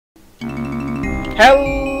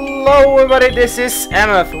Hello everybody, this is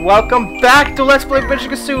Emmeth. Welcome back to Let's Play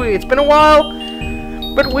Banjo-Kazooie. It's been a while,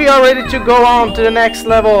 but we are ready to go on to the next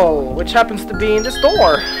level, which happens to be in this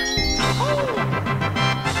door.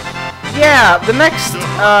 Yeah, the next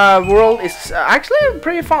world is actually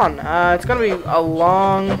pretty fun. It's gonna be a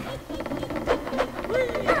long...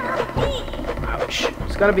 Ouch.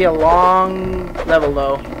 It's gonna be a long level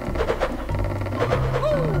though.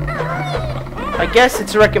 I guess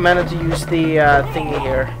it's recommended to use the thingy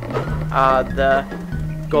here, the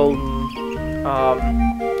golden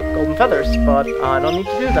feathers, but I don't need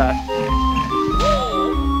to do that.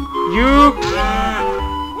 You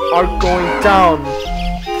are going down.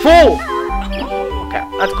 Full. Okay,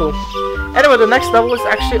 that's cool. Anyway, the next level is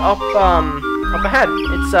actually up ahead.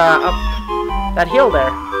 It's up that hill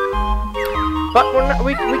there. But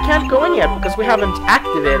we can't go in yet because we haven't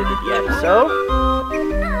activated it yet. So.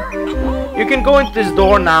 You can go into this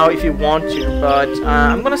door now if you want to, but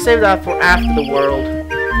I'm gonna save that for after the world.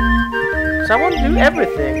 So I want to do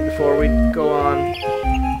everything before we go on.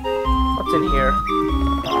 What's in here?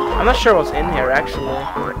 I'm not sure what's in here actually.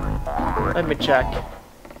 Let me check.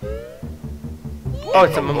 Oh,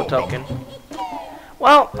 it's a Mumbo token.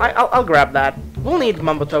 Well, I'll grab that. We'll need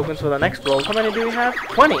Mumbo tokens for the next world. How many do we have?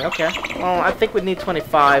 20, okay. Well, I think we need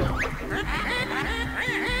 25.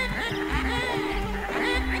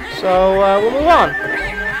 So, we'll move on.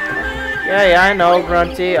 Yeah, I know,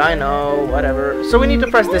 Grunty, I know, whatever. So we need to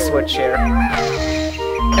press this switch here.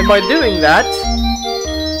 And by doing that,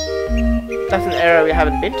 that's an area we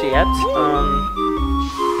haven't been to yet.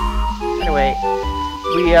 Anyway,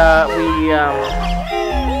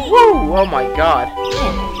 woo! Oh my god.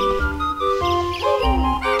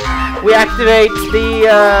 We activate the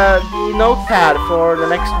notepad for the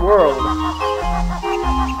next world.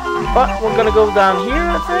 But we're gonna go down here,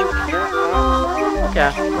 I think. Here?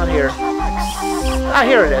 Okay, not here. Ah,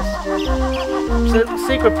 here it is. There's a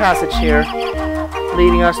secret passage here,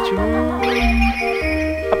 leading us to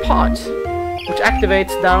a pot, which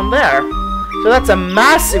activates down there. So that's a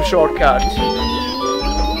massive shortcut.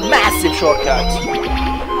 Massive shortcut.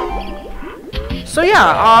 So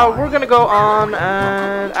yeah, we're gonna go on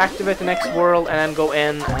and activate the next world, and then go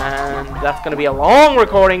in, and that's gonna be a long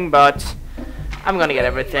recording, but I'm gonna get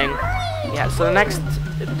everything. Yeah, so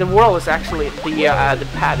the world is actually, the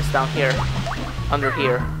pad is down here, under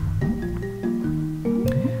here.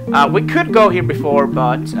 We could go here before,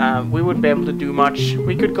 but we wouldn't be able to do much.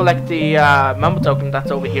 We could collect the Mumbo token that's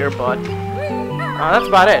over here, but that's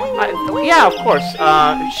about it. Yeah, of course,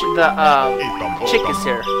 the chick is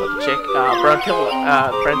here. Not the chick,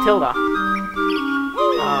 Brentilda.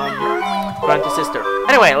 Brenti's sister.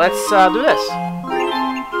 Anyway, let's do this.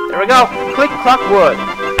 There we go. Click, Clack, wood.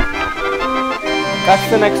 That's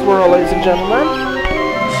the next world, ladies and gentlemen.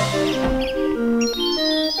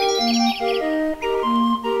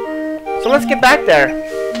 So let's get back there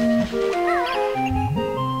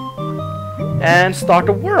and start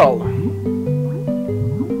a world.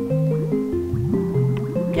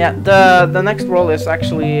 Yeah, the next world is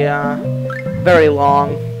actually very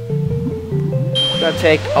long. It's gonna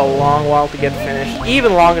take a long while to get finished,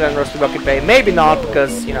 even longer than Rusty Bucket Bay. Maybe not,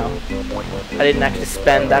 because you know I didn't actually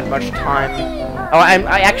spend that much time. Oh,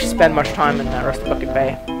 I actually spent much time in Rusty Bucket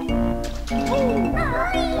Bay.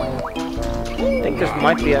 I think there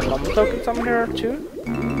might be a Mumbo token somewhere too.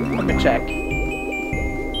 Let me check.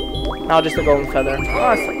 No, just a golden feather.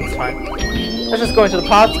 Oh, it's fine. Let's just go into the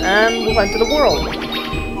pot and move into the world.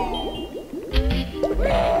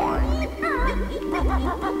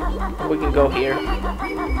 We can go here.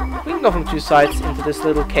 We can go from two sides into this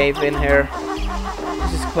little cave in here.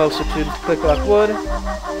 This is closer to the Click Clack Wood,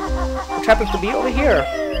 which happens to be over here.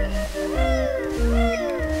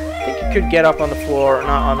 I think you could get up on the floor,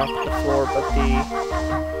 not on the floor, but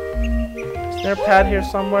is there a pad here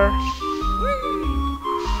somewhere?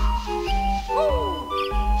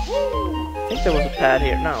 I think there was a pad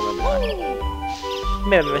here. No, maybe not.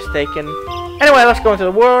 Maybe I'm mistaken. Anyway, let's go into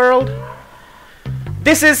the world.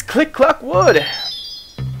 This is Click Clack Wood.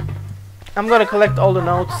 I'm gonna collect all the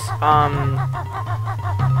notes. All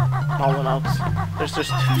the notes. There's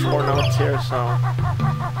just 4 notes here, so.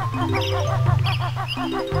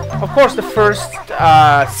 Of course, the first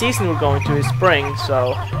season we're going to is spring,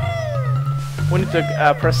 so we need to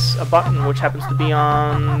press a button, which happens to be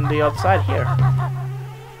on the other side here.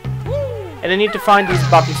 And I need to find these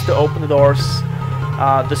buttons to open the doors.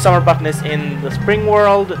 The summer button is in the spring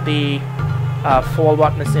world. The fall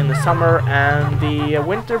button is in the summer, and the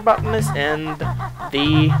winter button is in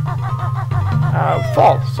the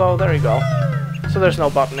fall. So there you go. So there's no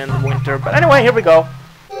button in the winter, but anyway, here we go.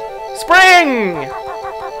 Spring!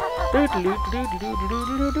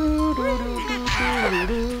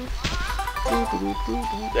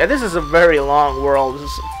 Yeah, this is a very long world.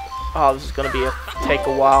 This is gonna take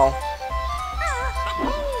a while.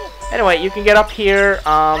 Anyway, you can get up here.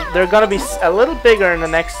 They're gonna be a little bigger in the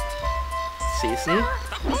next season.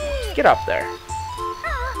 Get up there,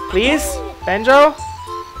 please, Banjo.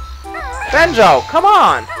 Banjo, come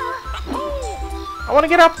on! I want to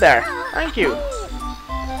get up there. Thank you.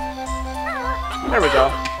 There we go.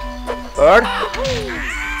 Bird.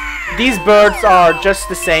 These birds are just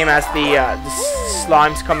the same as the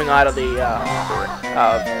slimes coming out of the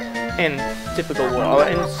in typical world,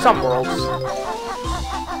 in some worlds.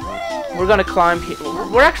 We're gonna climb here.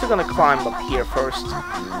 We're actually gonna climb up here first.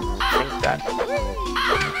 I think that.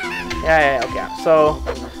 Yeah, okay. So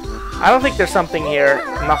I don't think there's something here.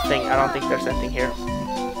 Nothing. I don't think there's anything here.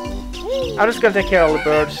 I'm just gonna take care of all the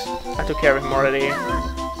birds. I took care of him already.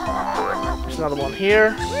 There's another one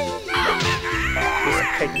here. He's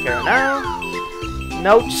taken care of now.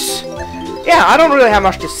 Notes. Yeah, I don't really have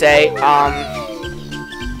much to say.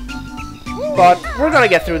 But we're gonna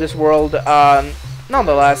get through this world.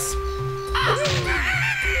 Nonetheless,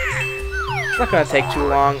 it's not gonna take too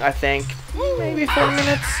long. I think maybe 40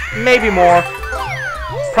 minutes, maybe more.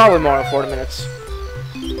 Probably more than 40 minutes.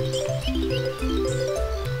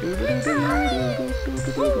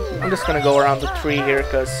 I'm just gonna go around the tree here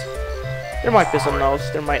because there might be some notes,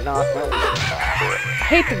 there might not. I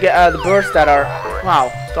hate to get the birds that are...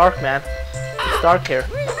 Wow, dark, man. It's dark here.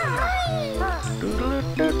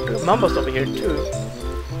 Mumbo's over here too.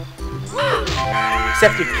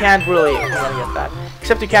 Except you can't really... I'm gonna get that.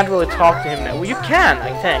 Except you can't really talk to him now. Well, you can,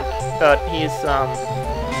 I think. But he's...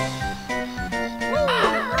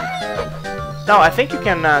 No, I think you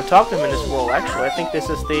can talk to him in this world, actually. I think this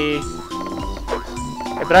is the...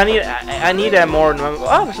 But I need a more...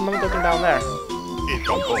 Oh, there's a mumbo token down there.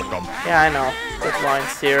 Yeah, I know. There's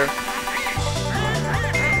lines here.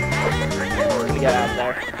 We're gonna get out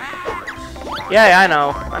there. Yeah, I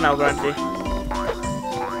know. I know, Grunty.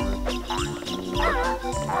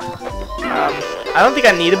 I don't think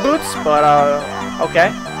I need a boots, but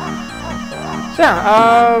okay. So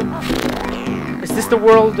yeah, is this the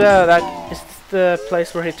world that is this the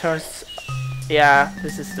place where he turns? Yeah,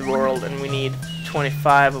 this is the world, and we need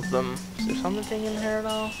 25 of them. Is there something in here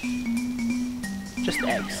now? Just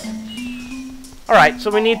eggs. All right, so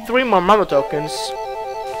we need 3 more mama tokens.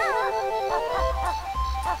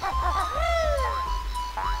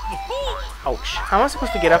 Ouch! How am I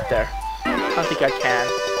supposed to get up there? I don't think I can.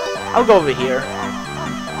 I'll go over here.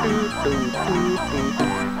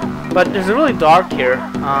 But it's really dark here.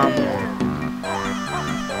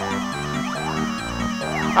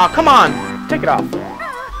 Oh, come on! Take it off.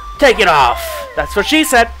 Take it off! That's what she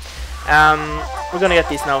said. We're gonna get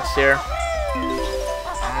these notes here.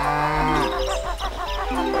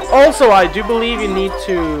 Also, I do believe you need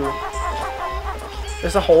to...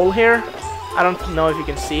 There's a hole here. I don't know if you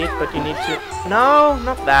can see it, but you need to... No,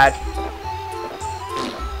 not that.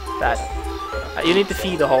 That. You need to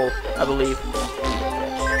feed the hole, I believe.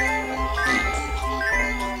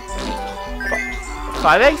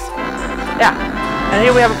 5 eggs? Yeah. And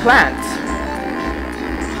here we have a plant.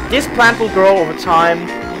 This plant will grow over time.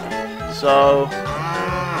 So...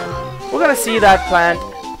 we're gonna see that plant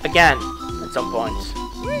again at some point.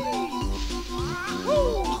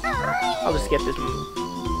 I'll just get this...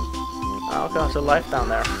 Oh, okay, there's a life down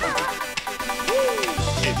there.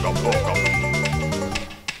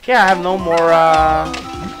 Yeah, I have no more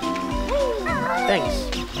things.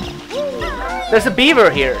 There's a beaver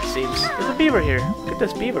here, it seems. There's a beaver here. Look at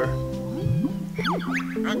this beaver.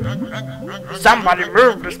 Somebody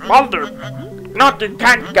move this boulder. Nothing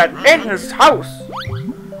can't get in his house.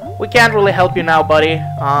 We can't really help you now, buddy.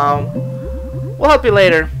 We'll help you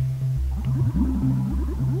later.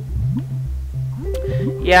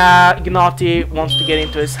 Yeah, Gnati wants to get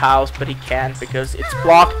into his house, but he can't because it's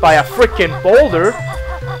blocked by a freaking boulder.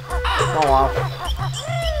 Oh well.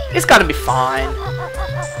 It's gotta be fine.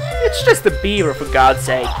 It's just a beaver, for God's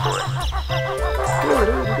sake.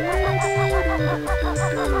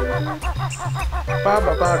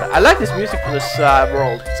 I like this music for this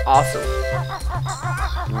world. It's awesome.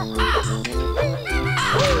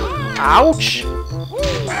 Ouch!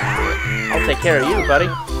 I'll take care of you, buddy.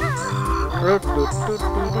 Did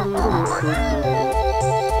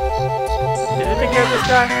we take care of this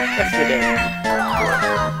guy? Yes, we did.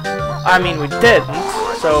 I mean, we didn't,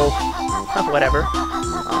 so whatever.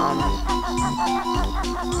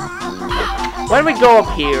 When we go up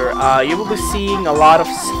here, you will be seeing a lot of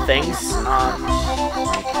things.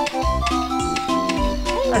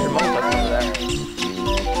 There's a monkey over there.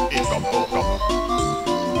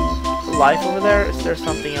 life over there? Is there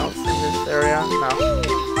something else in this area? No.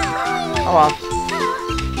 Oh well.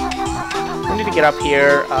 We need to get up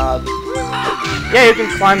here. Yeah, you can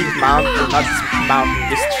climb this mountain, not this mountain,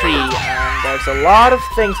 this tree. There's a lot of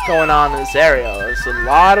things going on in this area. There's a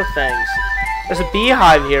lot of things. There's a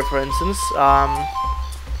beehive here, for instance.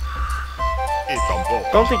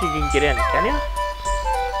 Don't think you can get in, can you?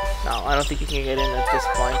 No, I don't think you can get in at this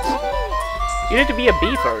point. You need to be a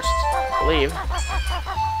bee first, I believe.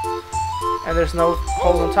 And there's no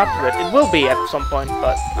hole on top of it. It will be at some point,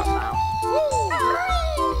 but not now.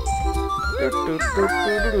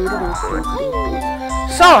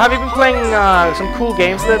 So, have you been playing some cool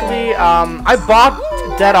games lately? I bought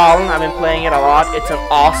Dead Island. I've been playing it a lot. It's an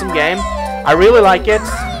awesome game. I really like it.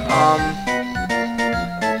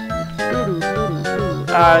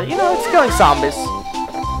 You know, it's killing zombies.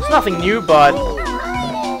 It's nothing new, but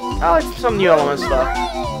I like some new elements though.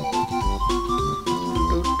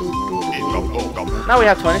 Now we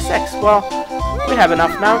have 26. Well, we have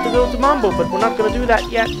enough now to go to Mambo, but we're not gonna do that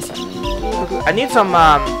yet. I need some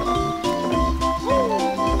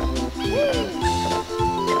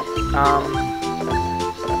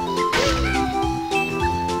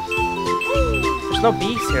there's no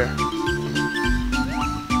bees here.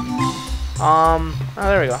 Oh,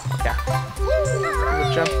 there we go. Okay.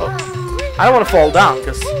 Jump up. I don't want to fall down,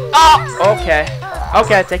 because... Oh! Okay.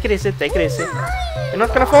 Okay, take it easy, take it easy. You're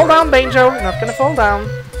not gonna fall down, Banjo. You're not gonna fall down.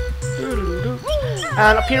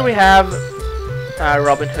 And up here we have...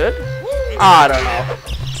 Robin Hood. I don't know.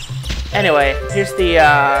 Anyway, here's the...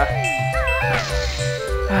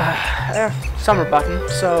 summer button,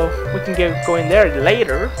 so we can go in there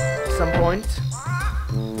later, at some point.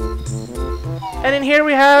 And in here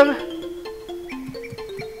we have...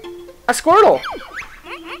 a Squirtle!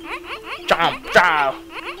 Jump, jump!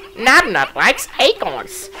 Nut likes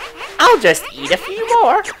acorns. I'll just eat a few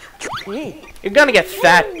more. You're gonna get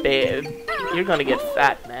fat, babe. You're gonna get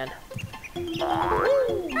fat, man.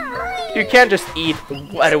 You can't just eat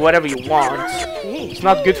whatever you want. It's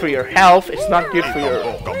not good for your health. It's not good for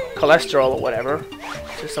your cholesterol or whatever.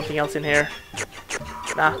 Is there something else in here?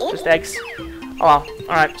 Nah, just eggs. Oh well.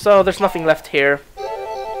 Alright, so there's nothing left here.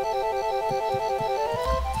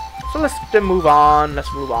 So let's move on.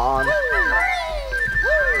 Let's move on.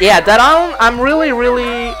 Yeah, that I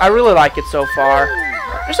really like it so far.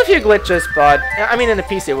 There's a few glitches, but I mean in the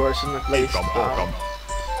PC version at least.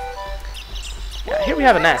 Yeah, here we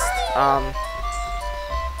have a nest.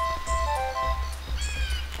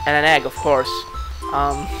 And an egg, of course.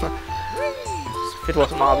 If it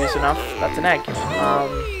wasn't obvious enough, that's an egg.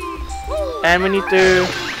 And we need to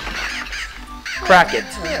crack it.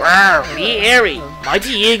 Wow, be airy,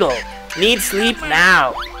 mighty eagle. Need sleep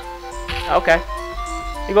now. Okay.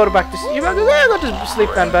 You go back to sleep. You go to sleep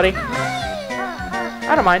then, buddy.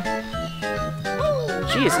 I don't mind.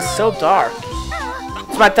 Jeez, it's so dark.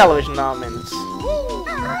 It's my television now, I mean,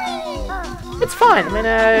 it's fine. I mean,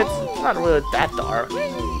 it's not really that dark.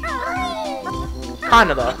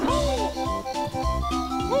 Kinda though.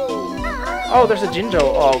 Oh, there's a Jinjo.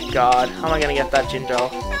 Oh god, how am I gonna get that Jinjo?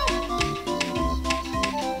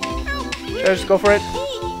 Should I just go for it?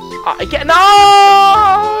 I can't. No!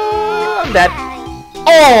 I'm dead.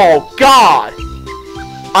 Oh god!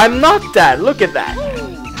 I'm not dead. Look at that.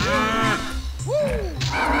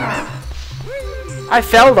 I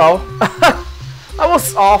fell though. That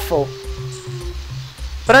was awful.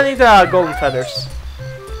 But I need golden feathers.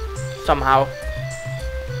 Somehow.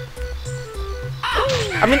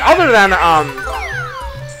 I mean, other than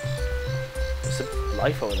there's a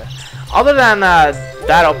life over there. Other than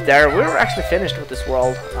that up there, we're actually finished with this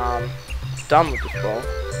world. Done with this world.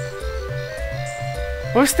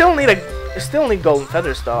 We still need golden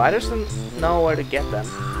feathers though. I just don't know where to get them.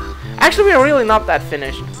 Actually, we're really not that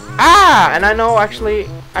finished. Ah, and I know actually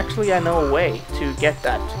I know a way to get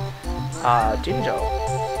that Jinjo.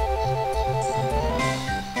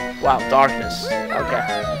 Wow, darkness. Okay.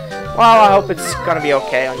 Well, I hope it's gonna be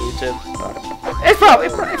okay on YouTube. But it's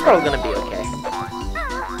probably gonna be okay.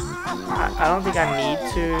 I don't think I need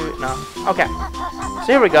to. No. Okay.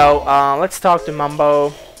 So here we go. Let's talk to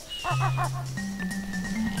Mumbo.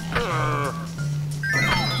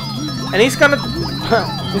 And he's gonna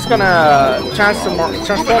transform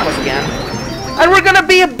us again. And we're gonna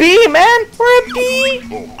be a bee, man. We're a bee.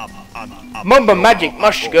 Mumbo magic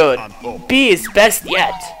much good. Bee is best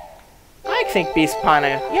yet. I think bee's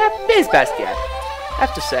kinda, yeah, bee's best yet, I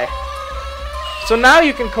have to say. So now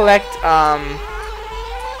you can collect,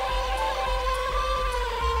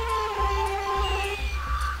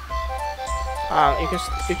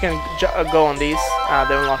 you can go on these.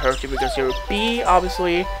 They will not hurt you because you're a bee,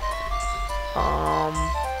 obviously.